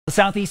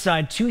Southeast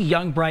Side, two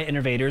young, bright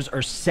innovators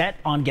are set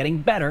on getting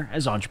better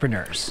as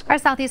entrepreneurs. Our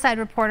East Side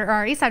reporter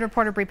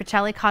Bri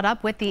Pacelli caught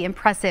up with the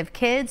impressive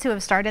kids who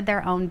have started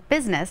their own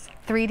business,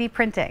 3D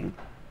printing.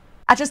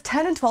 At just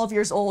 10 and 12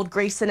 years old,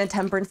 Grayson and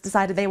Temperance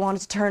decided they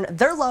wanted to turn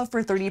their love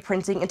for 3D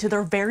printing into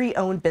their very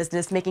own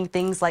business, making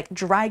things like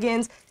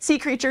dragons, sea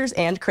creatures,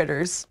 and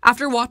critters.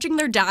 After watching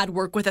their dad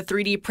work with a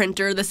 3D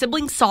printer, the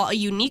siblings saw a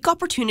unique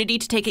opportunity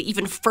to take it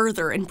even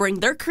further and bring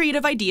their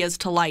creative ideas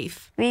to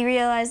life. We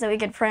realized that we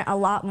could print a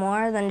lot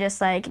more than just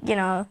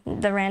the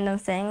random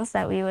things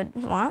that we would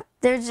want.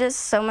 There's just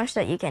so much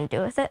that you can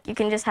do with it. You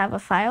can just have a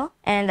file,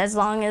 and as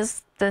long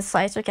as the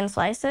slicer can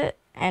slice it,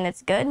 and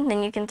it's good,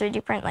 then you can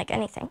 3D print like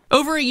anything.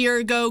 Over a year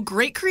ago,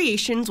 Great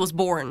Creations was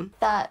born.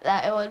 Thought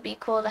that it would be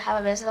cool to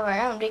have a business of our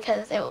own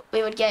because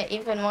we would get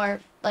even more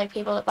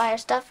people to buy our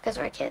stuff because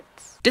we're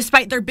kids.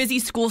 Despite their busy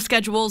school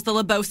schedules, the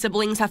Laboa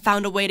siblings have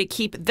found a way to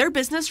keep their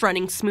business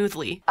running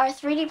smoothly. Our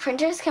 3D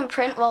printers can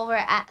print while we're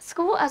at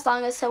school as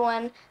long as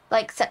someone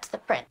sets the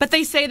print. But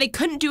they say they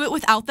couldn't do it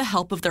without the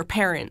help of their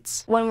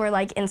parents. When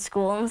we're in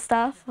school and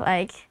stuff,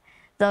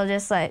 they'll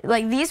just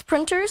these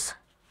printers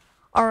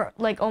are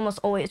almost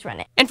always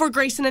running. And for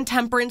Grayson and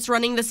Temperance,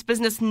 running this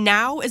business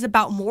now is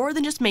about more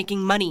than just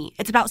making money.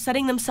 It's about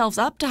setting themselves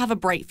up to have a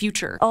bright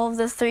future. All of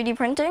this 3D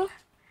printing,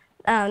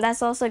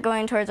 that's also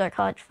going towards our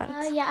college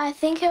funds. Yeah, I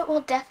think it will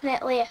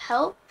definitely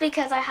help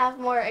because I have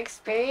more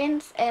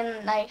experience in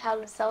how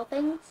to sell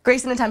things.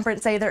 Grayson and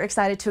Temperance say they're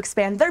excited to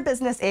expand their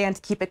business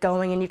and keep it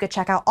going, and you could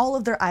check out all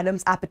of their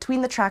items at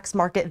Between the Tracks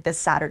Market this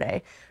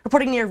Saturday.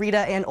 Reporting near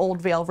Rita and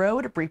Old Vale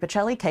Road, Bri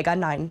Pacelli, KGUN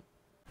 9.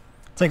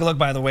 Take a look,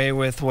 by the way,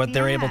 with what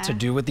they're able to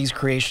do with these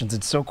creations.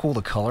 It's so cool,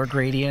 the color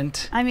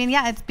gradient. I mean,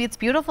 yeah, it's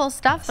beautiful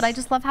stuff, but I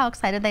just love how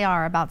excited they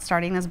are about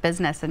starting this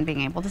business and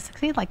being able to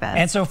succeed like this.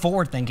 And so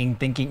forward thinking,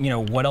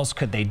 what else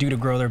could they do to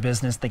grow their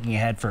business, thinking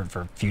ahead for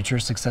future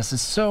success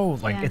is so,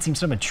 it seems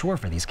so mature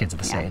for these kids at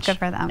this age. Good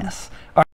for them. Yes.